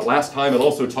were talking about last time and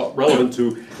also relevant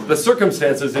to the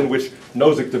circumstances in which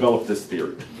Nozick developed this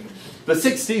theory. The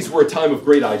 60s were a time of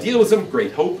great idealism,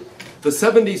 great hope. The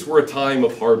 70s were a time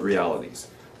of hard realities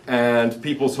and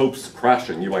people's hopes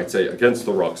crashing, you might say, against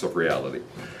the rocks of reality.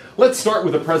 Let's start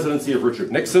with the presidency of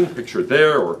Richard Nixon, pictured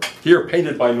there, or here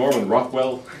painted by Norman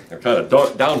Rockwell, in a kind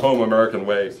of down-home American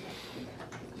way.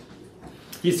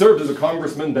 He served as a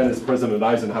congressman, then as President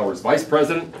Eisenhower's vice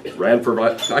president, ran for,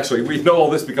 actually we know all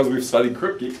this because we've studied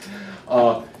Kripke,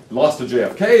 lost to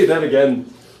JFK, then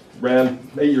again ran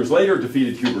 8 years later,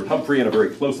 defeated Hubert Humphrey in a very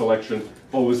close election,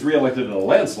 but was re-elected in a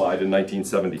landslide in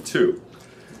 1972.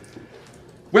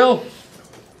 Well,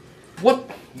 what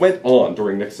went on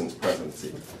during Nixon's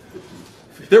presidency?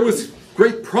 There was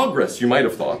great progress, you might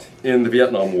have thought, in the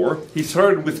Vietnam War. He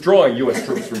started withdrawing U.S.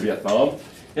 troops from Vietnam.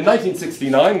 In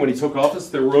 1969, when he took office,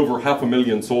 there were over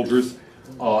 500,000 soldiers,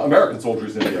 American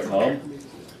soldiers in Vietnam.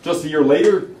 Just a year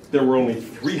later, there were only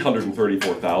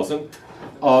 334,000.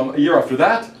 A year after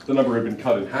that, the number had been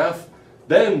cut in half.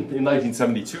 Then, in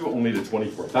 1972, only to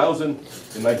 24,000. In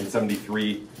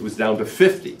 1973, it was down to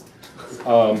 50.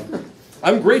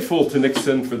 I'm grateful to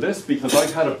Nixon for this because I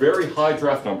had a very high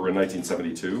draft number in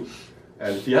 1972.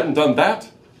 And if he hadn't done that,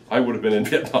 I would have been in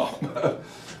Vietnam.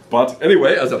 But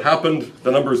anyway, as it happened,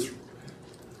 the numbers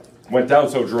went down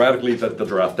so dramatically that the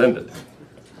draft ended.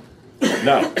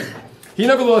 Now, he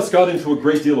nevertheless got into a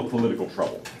great deal of political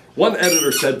trouble. One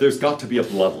editor said there's got to be a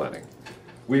bloodletting.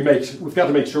 We've got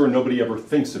to make sure nobody ever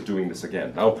thinks of doing this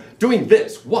again. Now, doing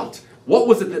this, what? What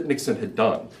was it that Nixon had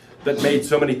done that made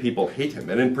so many people hate him,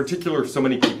 and in particular, so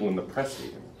many people in the press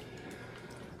hate him?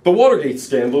 The Watergate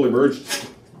scandal emerged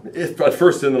at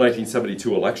first in the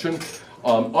 1972 election,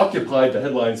 occupied the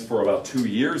headlines for about 2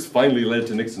 years, finally led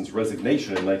to Nixon's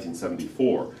resignation in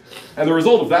 1974. And the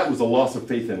result of that was a loss of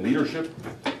faith in leadership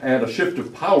and a shift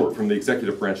of power from the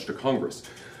executive branch to Congress.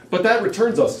 But that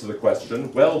returns us to the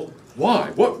question, well,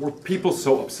 why? What were people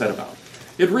so upset about?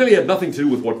 It really had nothing to do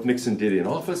with what Nixon did in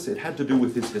office, it had to do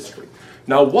with his history.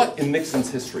 Now, what in Nixon's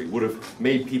history would have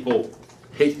made people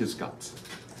hate his guts?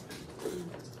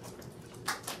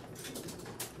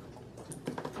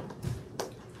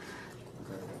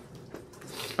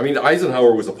 I mean,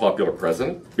 Eisenhower was a popular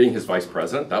president. Being his vice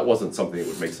president, that wasn't something that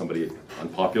would make somebody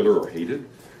unpopular or hated.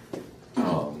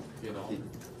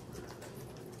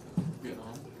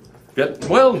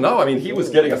 Well, no, I mean, he was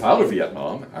getting us out of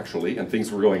Vietnam, actually, and things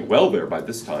were going well there by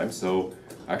this time, so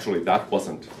actually that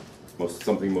wasn't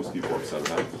something most people were upset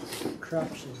about.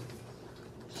 Corruption.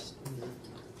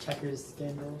 Checkers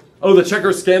scandal. Oh, the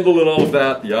Checkers scandal and all of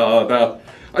that. Yeah, that.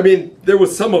 I mean, there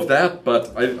was some of that,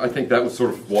 but I think that was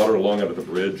sort of water along under the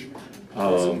bridge.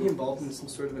 Was he involved in some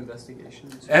sort of investigation?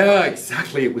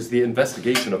 Exactly. It was the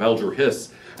investigation of Alger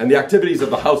Hiss and the activities of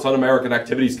the House Un-American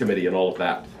Activities Committee and all of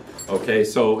that. Okay,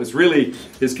 so it's really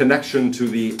his connection to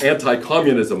the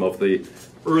anti-communism of the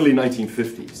early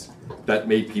 1950s that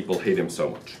made people hate him so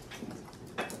much.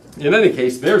 In any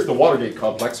case, there's the Watergate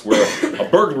complex where a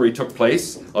burglary took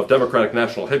place of Democratic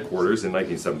National Headquarters in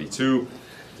 1972.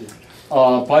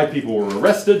 5 people were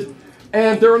arrested,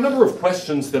 and there are a number of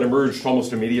questions that emerged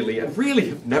almost immediately and really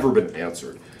have never been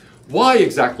answered. Why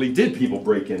exactly did people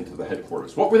break into the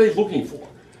headquarters? What were they looking for?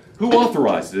 Who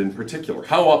authorized it in particular?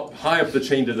 How high up the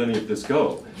chain did any of this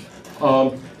go?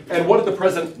 And what did the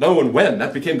president know and when?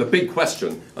 That became the big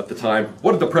question at the time.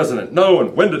 What did the president know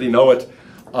and when did he know it?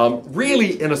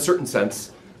 Really, in a certain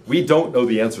sense, we don't know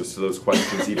the answers to those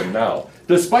questions even now,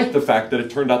 despite the fact that it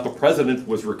turned out the president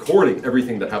was recording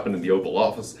everything that happened in the Oval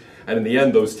Office, and in the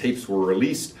end those tapes were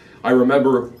released. I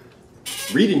remember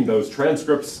reading those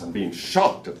transcripts and being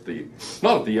shocked at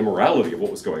not at the immorality of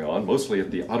what was going on, mostly at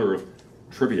the utter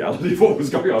triviality of what was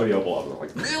going on in the Oval Office. I'm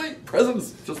like, really?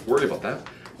 President's just worried about that?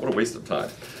 What a waste of time.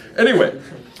 Anyway,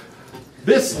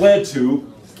 this led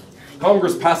to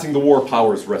Congress passing the War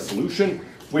Powers Resolution,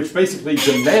 which basically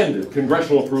demanded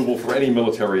congressional approval for any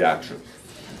military action.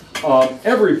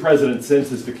 Every president since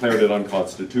has declared it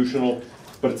unconstitutional,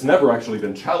 but it's never actually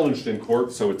been challenged in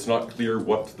court, so it's not clear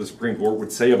what the Supreme Court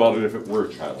would say about it if it were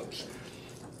challenged.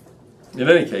 In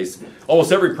any case,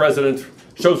 almost every president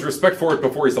shows respect for it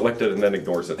before he's elected and then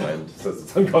ignores it and says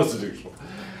it's unconstitutional.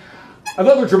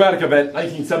 Another dramatic event,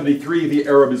 1973, the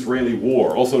Arab-Israeli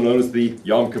War, also known as the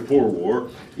Yom Kippur War.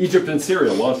 Egypt and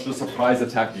Syria launched a surprise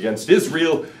attack against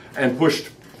Israel and pushed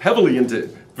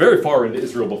very far into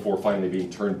Israel before finally being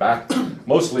turned back,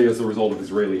 mostly as a result of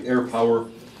Israeli air power.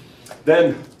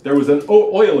 Then there was an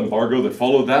oil embargo that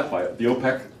followed that by the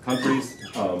OPEC countries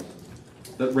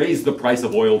that raised the price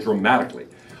of oil dramatically,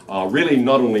 really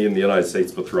not only in the United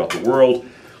States but throughout the world.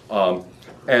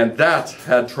 And that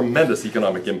had tremendous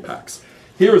economic impacts.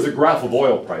 Here is a graph of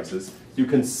oil prices. You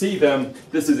can see them.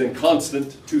 This is in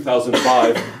constant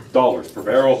 2005 dollars per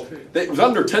barrel. It was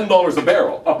under $10 a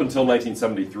barrel up until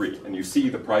 1973. And you see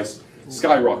the price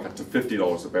skyrocket to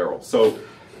 $50 a barrel. So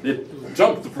it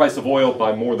jumped the price of oil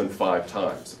by more than 5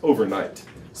 times overnight.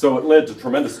 So it led to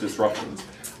tremendous disruptions.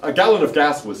 A gallon of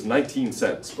gas was 19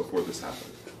 cents before this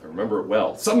happened. I remember it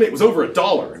well. Suddenly it was over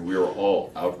 $1 and we were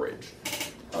all outraged.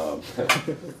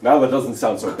 Now that doesn't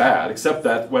sound so bad, except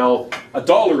that, well,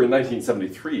 $1 in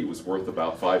 1973 was worth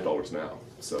about $5 now.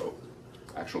 So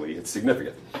actually it's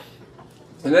significant.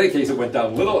 In any case, it went down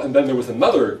a little, and then there was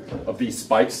another of these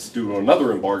spikes due to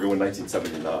another embargo in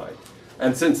 1979.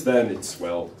 And since then, it's,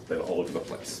 well, been all over the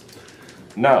place.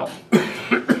 Now,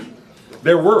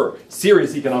 there were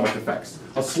serious economic effects.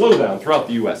 A slowdown throughout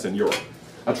the US and Europe.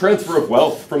 A transfer of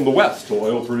wealth from the West to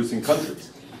oil-producing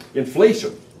countries.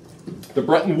 Inflation. The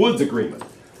Bretton Woods Agreement,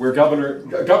 where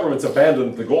governments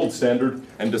abandoned the gold standard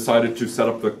and decided to set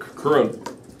up the current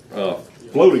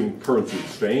floating currency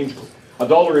exchange. $1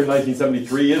 in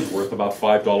 1973 is worth about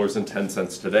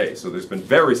 $5.10 today, so there's been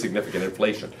very significant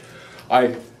inflation.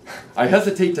 I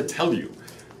hesitate to tell you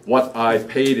what I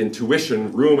paid in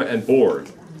tuition, room, and board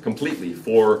completely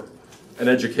for an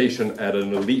education at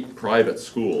an elite private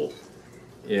school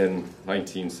in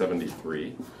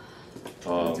 1973.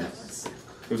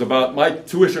 It was about my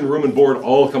tuition, room, and board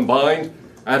all combined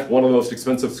at one of the most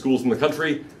expensive schools in the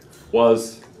country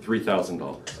was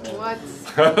 $3,000. What?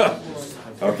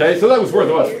 Okay, so that was worth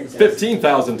what?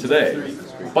 $15,000 today.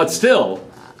 But still,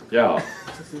 yeah,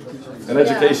 an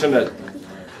education at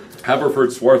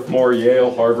Haverford, Swarthmore,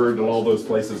 Yale, Harvard, and all those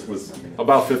places was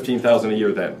about $15,000 a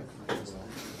year then.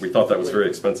 We thought that was very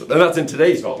expensive. And that's in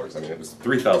today's dollars. I mean, it was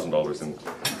 $3,000 in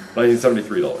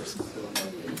 1973 dollars.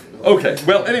 Okay,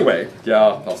 well, anyway,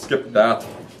 yeah, I'll skip that.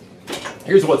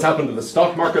 Here's what's happened to the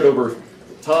stock market over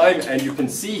time, and you can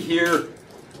see here,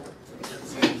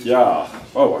 yeah,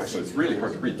 oh, actually, it's really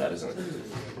hard to read that, isn't it?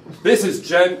 This is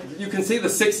you can see the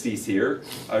 60s here,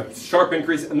 a sharp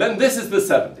increase, and then this is the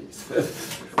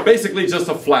 70s. Basically just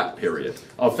a flat period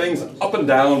of things up and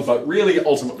down, but really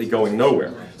ultimately going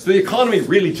nowhere. So the economy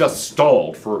really just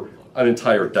stalled for an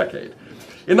entire decade.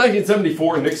 In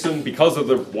 1974, Nixon, because of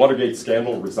the Watergate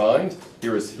scandal, resigned. He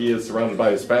is surrounded by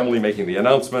his family making the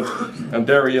announcement, and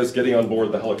there he is getting on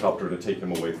board the helicopter to take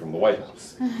him away from the White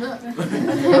House.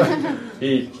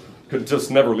 He could just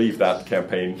never leave that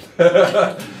campaign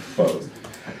pose.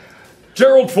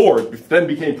 Gerald Ford then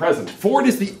became president. Ford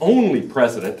is the only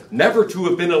president never to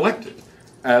have been elected.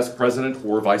 as president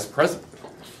or vice president.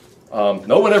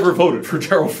 No one ever voted for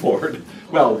Gerald Ford.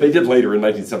 Well, they did later in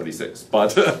 1976,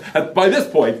 but by this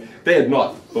point, they had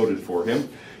not voted for him.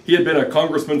 He had been a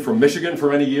congressman from Michigan for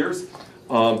many years.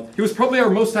 He was probably our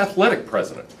most athletic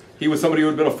president. He was somebody who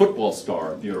had been a football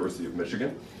star at the University of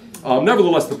Michigan.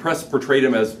 Nevertheless, the press portrayed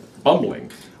him as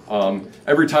bumbling.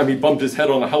 Every time he bumped his head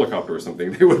on a helicopter or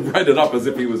something, they would write it up as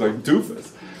if he was a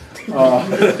doofus.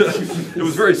 It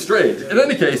was very strange. In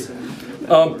any case,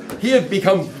 he had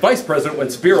become vice president when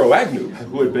Spiro Agnew,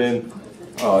 who had been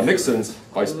Nixon's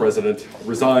vice president,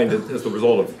 resigned as the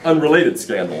result of unrelated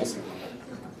scandals.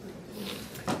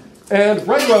 And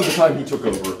right around the time he took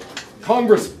over,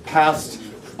 Congress passed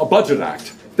a budget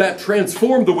act that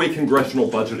transformed the way congressional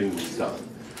budgeting was done.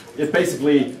 It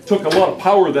basically took a lot of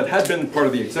power that had been part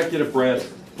of the executive branch,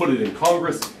 put it in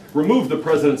Congress, removed the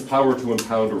president's power to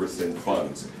impound or rescind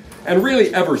funds. And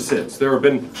really, ever since, there have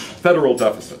been federal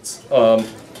deficits.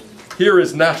 Here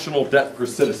is national debt per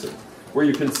citizen, where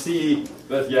you can see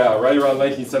that, yeah, right around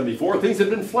 1974, things had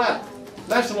been flat.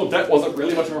 National debt wasn't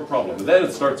really much of a problem, but then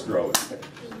it starts growing.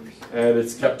 And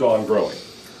it's kept on growing.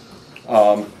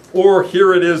 Or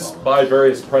here it is by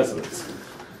various presidents.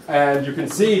 And you can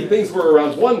see things were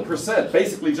around 1%,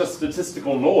 basically just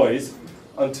statistical noise,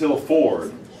 until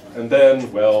Ford. And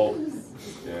then, well,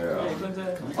 yeah.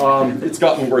 It's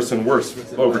gotten worse and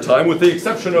worse over time, with the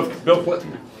exception of Bill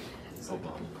Clinton.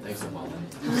 Thanks,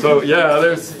 Obama. So, yeah,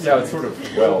 it's sort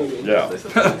of, well, yeah.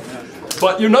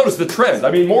 But you notice the trend.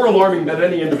 I mean, more alarming than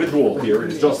any individual here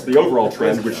is just the overall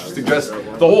trend, which suggests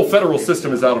the whole federal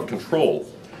system is out of control.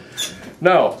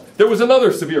 Now, there was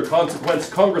another severe consequence.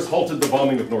 Congress halted the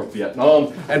bombing of North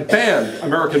Vietnam and banned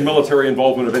American military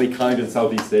involvement of any kind in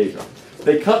Southeast Asia.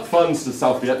 They cut funds to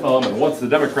South Vietnam, and once the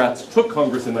Democrats took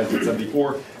Congress in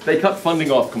 1974, they cut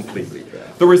funding off completely.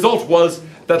 The result was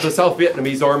that the South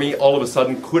Vietnamese army all of a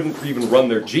sudden couldn't even run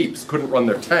their jeeps, couldn't run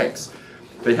their tanks.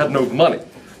 They had no money.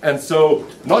 And so,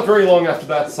 not very long after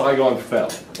that, Saigon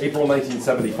fell. April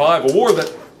 1975, a war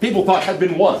that people thought had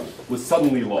been won was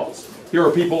suddenly lost. Here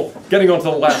are people getting onto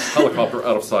the last helicopter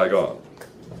out of Saigon.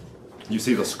 You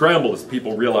see the scramble as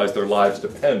people realize their lives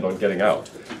depend on getting out.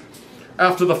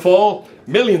 After the fall,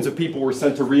 millions of people were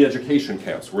sent to re-education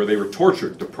camps where they were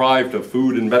tortured, deprived of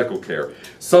food and medical care.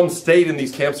 Some stayed in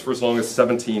these camps for as long as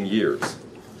 17 years.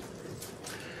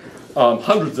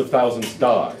 Hundreds of thousands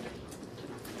died.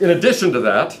 In addition to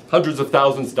that, hundreds of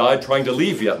thousands died trying to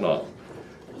leave Vietnam.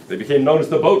 They became known as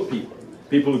the boat people.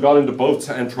 People who got into boats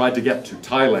and tried to get to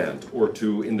Thailand or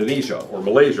to Indonesia or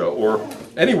Malaysia or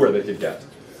anywhere they could get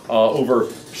over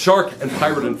shark and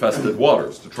pirate-infested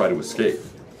waters to try to escape.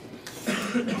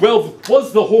 Well,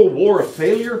 was the whole war a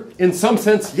failure? In some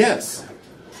sense, yes.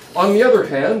 On the other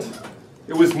hand,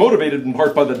 it was motivated in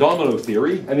part by the domino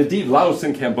theory, and indeed Laos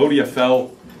and Cambodia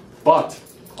fell, but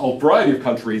a variety of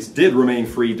countries did remain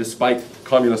free despite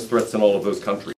communist threats in all of those countries.